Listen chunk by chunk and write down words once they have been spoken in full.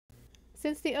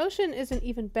Since the ocean is an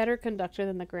even better conductor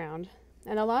than the ground,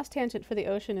 and the loss tangent for the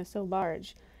ocean is so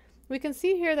large, we can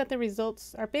see here that the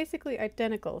results are basically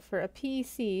identical for a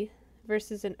PEC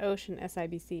versus an ocean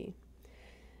SIBC,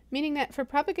 meaning that for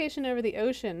propagation over the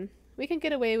ocean, we can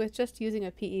get away with just using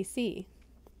a PEC,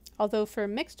 although for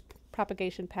mixed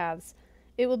propagation paths,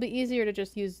 it will be easier to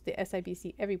just use the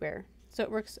SIBC everywhere, so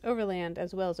it works over land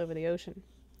as well as over the ocean.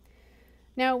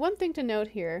 Now, one thing to note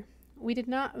here, we did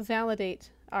not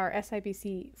validate our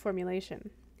SIBC formulation.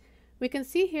 We can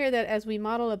see here that as we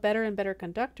model a better and better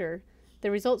conductor, the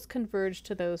results converge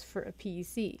to those for a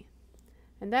PEC.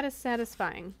 And that is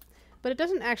satisfying, but it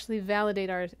doesn't actually validate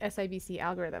our SIBC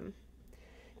algorithm.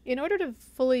 In order to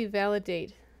fully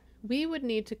validate, we would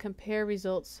need to compare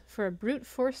results for a brute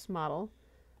force model,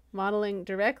 modeling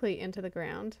directly into the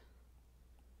ground,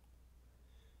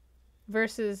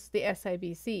 versus the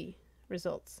SIBC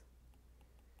results.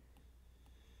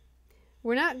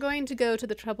 We're not going to go to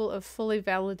the trouble of fully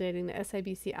validating the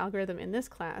SIBC algorithm in this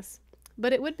class,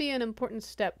 but it would be an important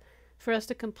step for us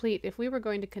to complete if we were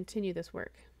going to continue this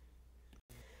work.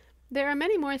 There are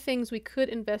many more things we could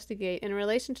investigate in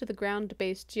relation to the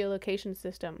ground-based geolocation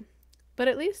system, but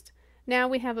at least now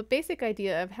we have a basic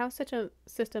idea of how such a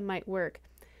system might work,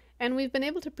 and we've been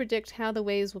able to predict how the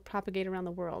waves will propagate around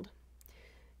the world.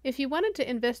 If you wanted to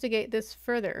investigate this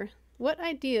further, what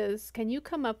ideas can you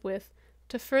come up with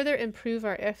to further improve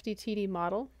our FDTD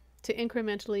model, to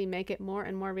incrementally make it more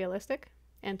and more realistic,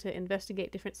 and to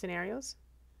investigate different scenarios?